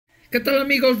¿Qué tal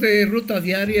amigos de Ruta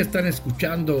Diaria? Están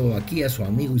escuchando aquí a su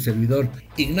amigo y servidor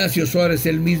Ignacio Suárez,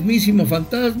 el mismísimo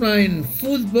fantasma en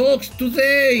Footbox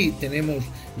Today. Tenemos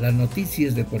las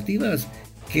noticias deportivas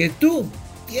que tú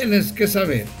tienes que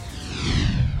saber.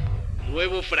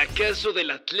 Nuevo fracaso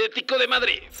del Atlético de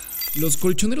Madrid. Los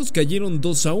colchoneros cayeron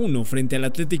 2-1 frente al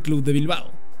Athletic Club de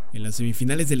Bilbao en las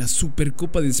semifinales de la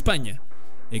Supercopa de España.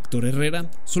 Héctor Herrera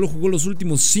solo jugó los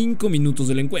últimos 5 minutos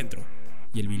del encuentro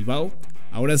y el Bilbao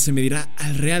ahora se medirá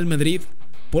al Real Madrid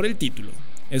por el título.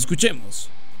 Escuchemos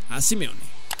a Simeone.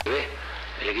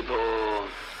 El equipo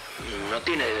no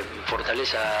tiene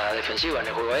fortaleza defensiva en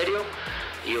el juego aéreo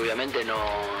y obviamente no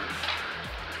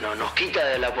nos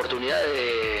quita la oportunidad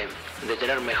de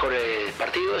tener mejores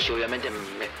partidos y obviamente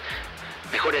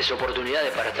mejores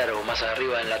oportunidades para estar o más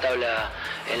arriba en la tabla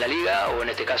en la liga o en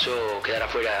este caso quedar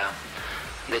afuera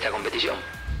de esta competición.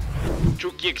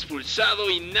 Chucky expulsado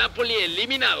y Napoli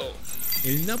eliminado.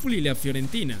 El Napoli y la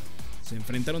Fiorentina se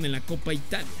enfrentaron en la Copa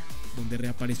Italia, donde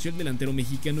reapareció el delantero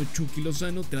mexicano Chucky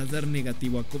Lozano tras dar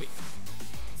negativo a COVID.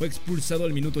 Fue expulsado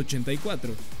al minuto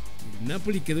 84 y el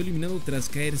Napoli quedó eliminado tras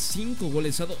caer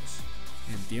 5-2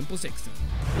 en tiempos extra.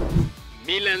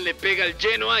 Milan le pega al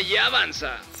Genoa y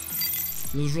avanza.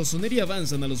 Los rossoneri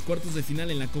avanzan a los cuartos de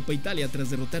final en la Copa Italia tras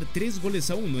derrotar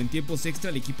 3-1 en tiempos extra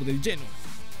al equipo del Genoa.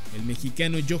 El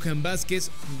mexicano Johan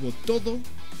Vázquez jugó todo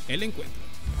el encuentro.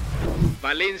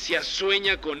 Valencia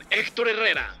sueña con Héctor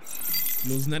Herrera.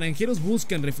 Los naranjeros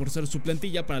buscan reforzar su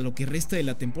plantilla para lo que resta de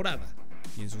la temporada,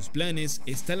 y en sus planes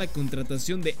está la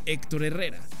contratación de Héctor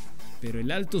Herrera, pero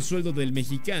el alto sueldo del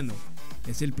mexicano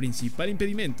es el principal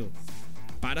impedimento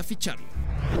para ficharlo.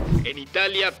 En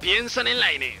Italia piensan en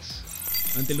Lainez.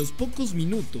 Ante los pocos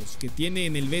minutos que tiene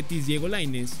en el Betis Diego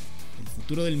Lainez, el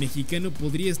futuro del mexicano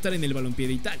podría estar en el balompié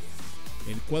de Italia.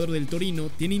 El cuadro del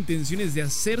Torino tiene intenciones de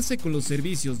hacerse con los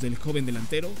servicios del joven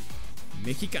delantero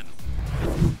mexicano.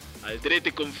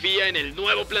 Aldrete confía en el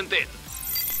nuevo plantel.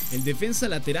 El defensa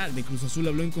lateral de Cruz Azul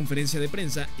habló en conferencia de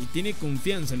prensa y tiene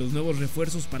confianza en los nuevos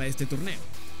refuerzos para este torneo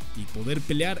y poder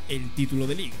pelear el título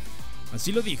de liga.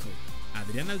 Así lo dijo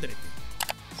Adrián Aldrete.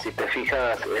 Si te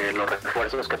fijas, los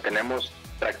refuerzos que tenemos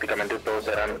prácticamente todos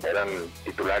eran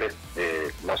titulares,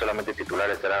 no solamente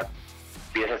titulares, eran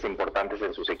piezas importantes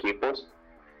en sus equipos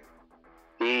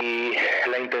y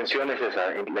la intención es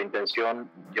esa, la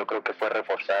intención yo creo que fue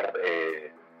reforzar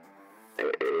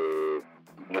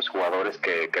los jugadores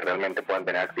que realmente puedan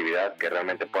tener actividad, que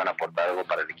realmente puedan aportar algo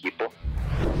para el equipo.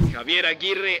 Javier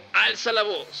Aguirre alza la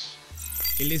voz.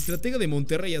 El estratega de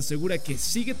Monterrey asegura que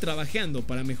sigue trabajando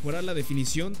para mejorar la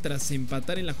definición tras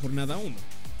empatar en la jornada 1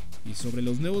 y sobre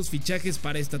los nuevos fichajes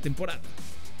para esta temporada.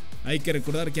 Hay que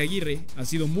recordar que Aguirre ha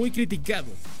sido muy criticado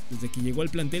desde que llegó al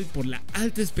plantel por la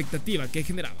alta expectativa que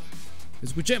generaba.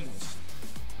 Escuchemos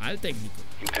al técnico.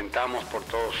 Intentamos por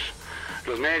todos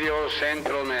los medios,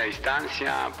 centros, media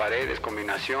distancia, paredes,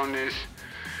 combinaciones,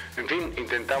 en fin,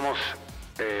 intentamos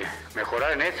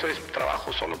mejorar en esto. Es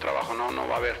trabajo, solo trabajo, no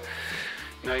va a haber,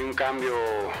 no hay un cambio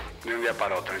de un día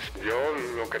para otro.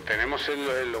 Lo que tenemos es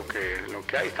lo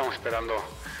que hay, estamos esperando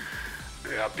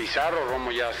a Pizarro.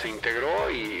 Romo ya se integró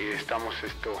y estamos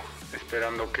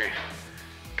esperando que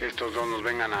estos dos nos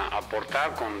vengan a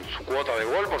aportar con su cuota de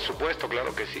gol, por supuesto,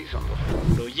 claro que sí, son dos.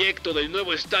 Proyecto del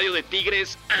nuevo estadio de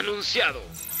Tigres anunciado.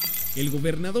 El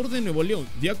gobernador de Nuevo León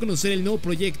dio a conocer el nuevo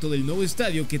proyecto del nuevo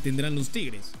estadio que tendrán los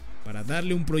Tigres, para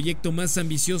darle un proyecto más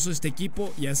ambicioso a este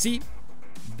equipo y así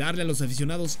darle a los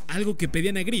aficionados algo que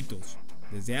pedían a gritos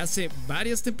desde hace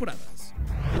varias temporadas.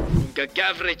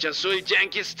 CONCACAF rechazó el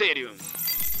Yankee Stadium.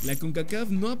 La CONCACAF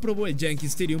no aprobó el Yankee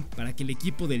Stadium para que el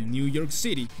equipo del New York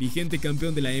City, vigente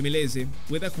campeón de la MLS,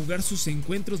 pueda jugar sus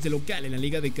encuentros de local en la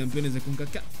Liga de Campeones de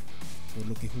CONCACAF, por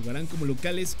lo que jugarán como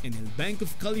locales en el Bank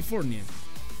of California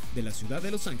de la ciudad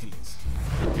de Los Ángeles.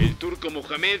 El turco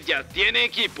Mohamed ya tiene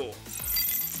equipo.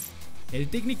 El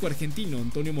técnico argentino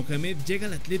Antonio Mohamed llega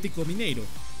al Atlético Mineiro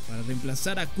para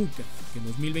reemplazar a Cuca, que en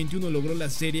 2021 logró la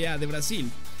Serie A de Brasil,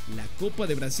 la Copa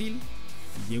de Brasil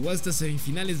y llegó hasta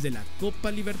semifinales de la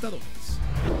Copa Libertadores.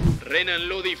 Renan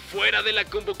Lodi fuera de la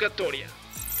convocatoria.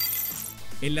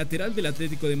 El lateral del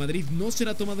Atlético de Madrid no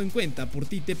será tomado en cuenta por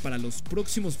Tite para los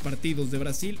próximos partidos de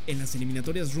Brasil en las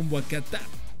eliminatorias rumbo a Qatar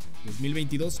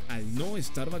 2022 al no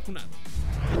estar vacunado.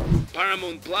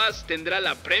 Paramount Plus tendrá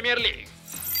la Premier League.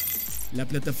 La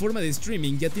plataforma de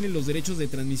streaming ya tiene los derechos de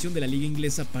transmisión de la liga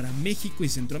inglesa para México y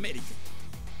Centroamérica.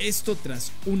 Esto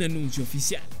tras un anuncio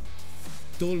oficial.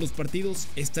 Todos los partidos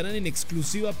estarán en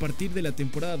exclusiva a partir de la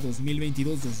temporada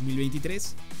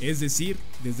 2022-2023, es decir,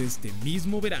 desde este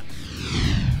mismo verano.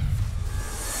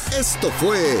 Esto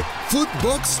fue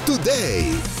Footbox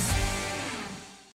Today.